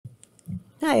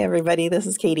Hi everybody, this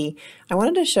is Katie. I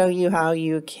wanted to show you how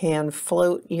you can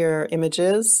float your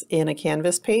images in a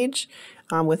Canvas page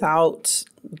without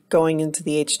going into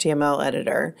the HTML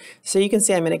editor. So you can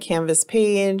see I'm in a Canvas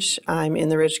page, I'm in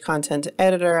the rich content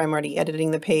editor, I'm already editing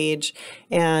the page,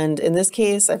 and in this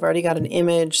case I've already got an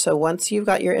image. So once you've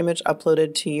got your image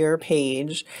uploaded to your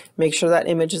page, make sure that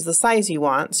image is the size you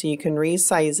want so you can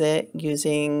resize it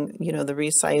using the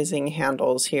resizing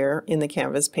handles here in the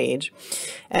Canvas page,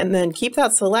 and then keep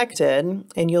that selected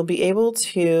and you'll be able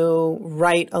to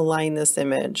right align this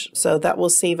image. So that will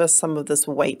save us some of this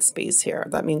white space here.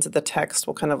 That means that the text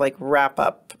will kind of like wrap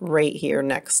up right here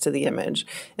next to the image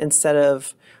instead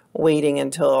of waiting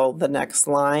until the next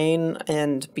line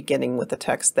and beginning with the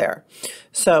text there.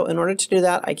 So in order to do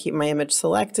that, I keep my image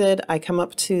selected. I come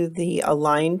up to the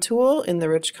Align tool in the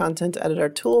Rich Content Editor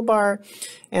toolbar,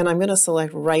 and I'm going to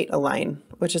select Right Align,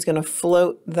 which is going to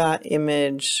float that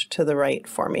image to the right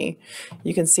for me.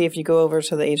 You can see if you go over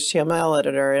to the HTML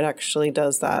editor, it actually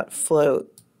does that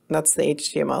float. That's the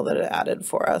HTML that it added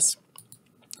for us.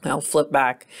 I'll flip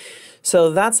back. So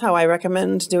that's how I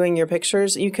recommend doing your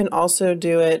pictures. You can also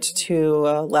do it to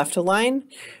left align,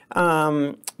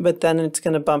 but then it's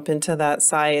going to bump into that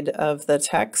side of the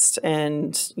text,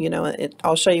 and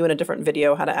I'll show you in a different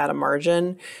video how to add a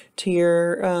margin to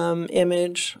your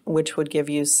image, which would give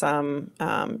you some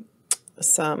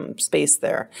space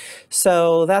there.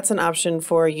 So that's an option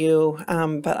for you,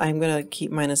 but I'm going to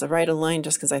keep mine as a right align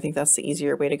just because I think that's the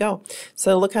easier way to go.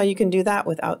 So look how you can do that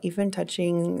without even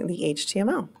touching the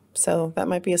HTML. So that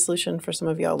might be a solution for some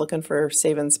of y'all looking for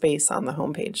saving space on the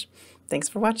home page. Thanks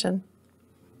for watching.